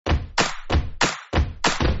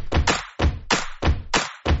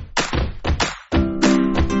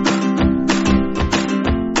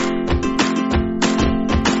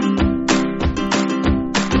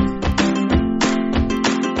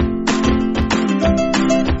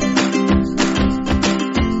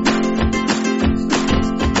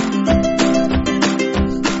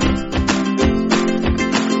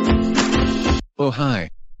Oh hi.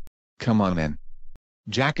 Come on in.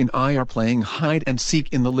 Jack and I are playing hide and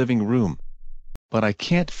seek in the living room. But I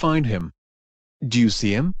can't find him. Do you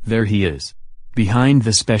see him? There he is. Behind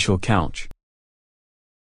the special couch.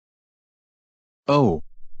 Oh.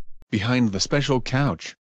 Behind the special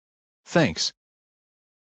couch. Thanks.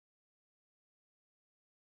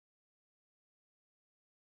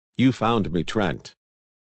 You found me, Trent.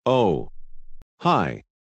 Oh. Hi.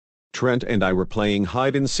 Trent and I were playing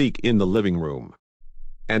hide and seek in the living room.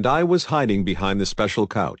 And I was hiding behind the special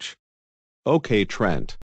couch. Okay,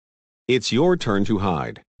 Trent. It's your turn to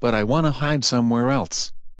hide. But I wanna hide somewhere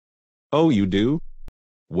else. Oh, you do?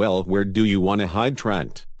 Well, where do you want to hide,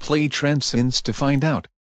 Trent? Play Trent's hints to find out.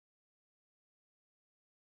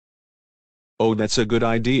 Oh, that's a good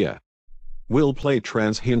idea. We'll play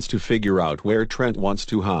Trent's hints to figure out where Trent wants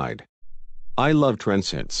to hide. I love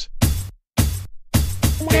Trent's hints.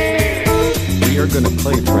 We are gonna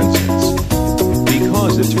play Trent's hints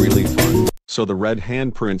because it's really fun. So the red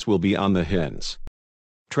handprints will be on the hints.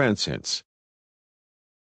 Trent's hints.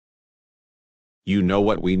 You know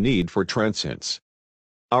what we need for Trent's hints.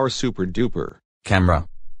 Our super duper Camera.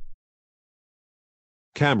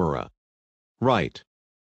 camera. Right.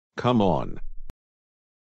 Come on.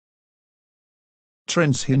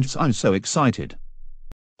 Trent's hints. I'm so excited.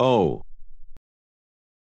 Oh.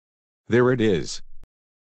 There it is.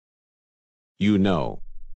 You know.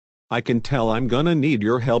 I can tell I'm gonna need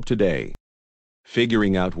your help today.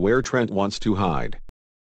 Figuring out where Trent wants to hide.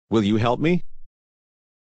 Will you help me?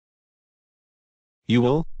 You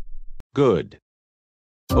will? Good.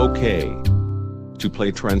 Okay. To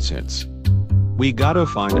play Trent's hints, we gotta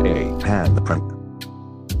find a Handprint.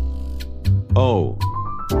 Oh.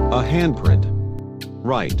 A handprint.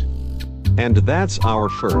 Right. And that's our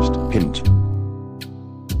first Hint.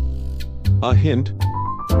 a hint,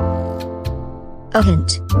 A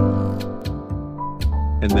hint.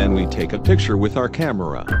 and then we take a picture with our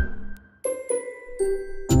camera.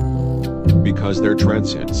 Because they're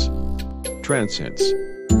Trent's hints. Trent's hints.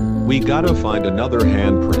 We gotta find another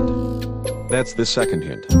handprint. That's the second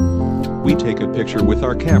hint. We take a picture with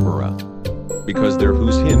our camera. Because they're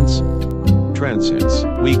whose hints? Trent's hints.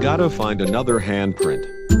 We gotta find another handprint.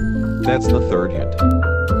 That's the third hint.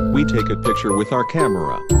 We take a picture with our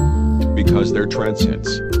camera. Because they're Trent's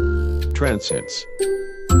hints. Trent's hints.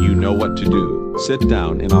 You know what to do. Sit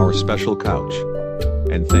down in our special couch.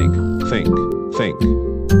 And think.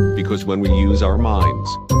 Because when we use our minds,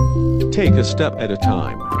 take a step at a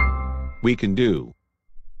time, we can do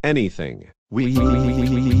anything.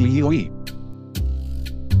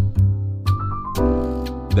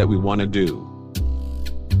 That we want to do.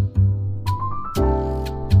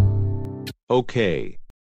 Okay.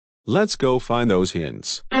 Let's go find those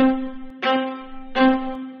hints.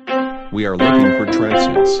 We are looking for Trent's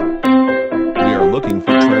hints. We are looking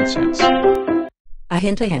for Trent's hints. A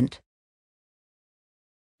hint, a hint.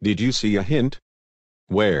 Did you see a hint?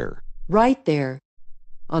 Where? Right there,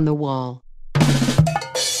 on the wall.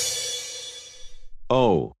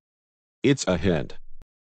 Oh. It's a hint.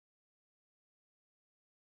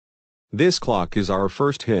 This clock is our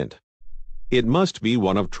first hint. It must be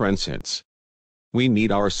one of Trent's hints. We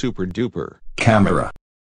need our super duper Camera.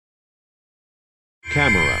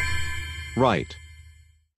 camera. Right.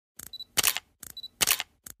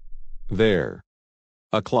 There.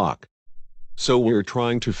 A clock. So we're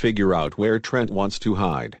trying to figure out where Trent wants to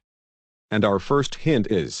hide. And our first hint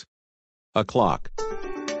is a clock.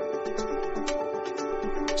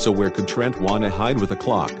 So where could Trent want to hide with a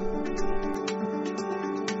clock?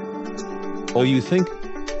 Oh, you think?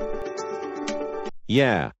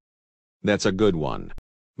 Yeah. That's a good one.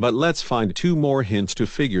 But let's find two more hints to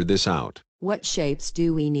figure this out. What shapes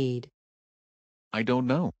do we need? I don't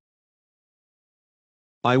know.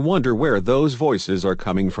 I wonder where those voices are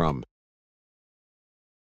coming from.